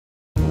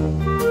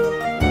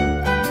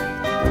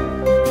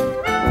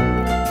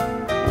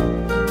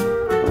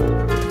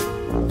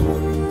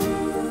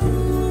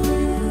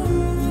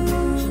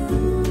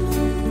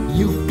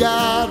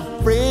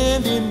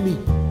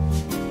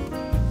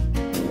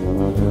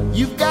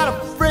You've got a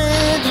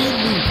friend in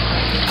me.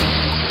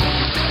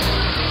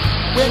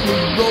 When the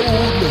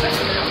road looks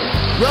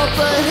rough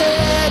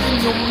ahead and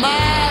you're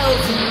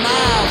miles and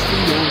miles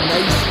from your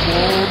nice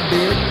warm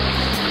bed,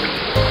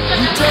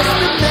 you just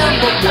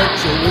remember what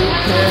your old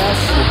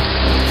past said.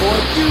 Boy,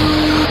 you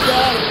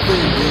got a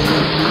friend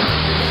in me.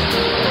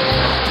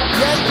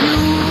 Yeah, you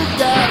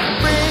got a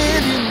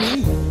friend in me.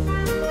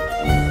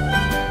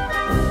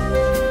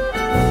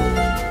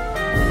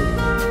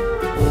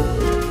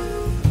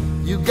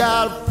 You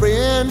got a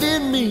friend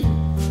in me.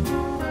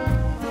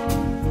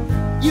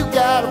 You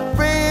got a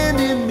friend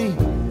in me.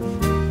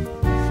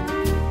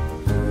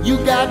 You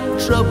got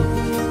trouble,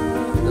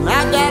 and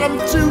I got them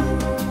too.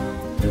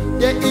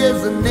 There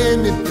isn't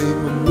anything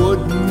I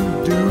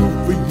wouldn't do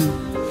for you.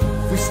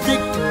 We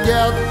stick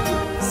together,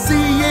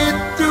 see it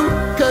through,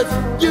 'cause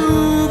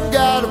you've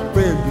got a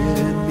friend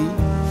in me.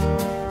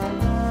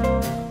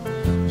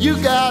 You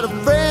got a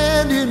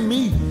friend in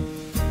me.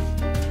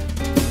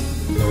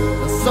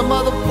 Some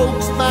other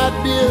folks might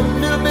be a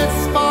little bit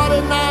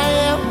smarter than I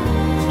am,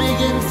 big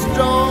and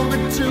stronger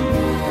too,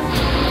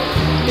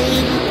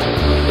 maybe,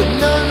 but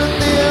none of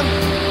them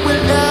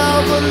will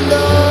ever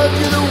love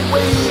you the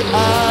way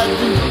I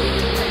do.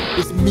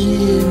 It's me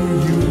and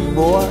you,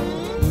 boy,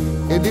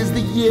 and as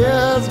the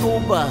years go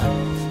by,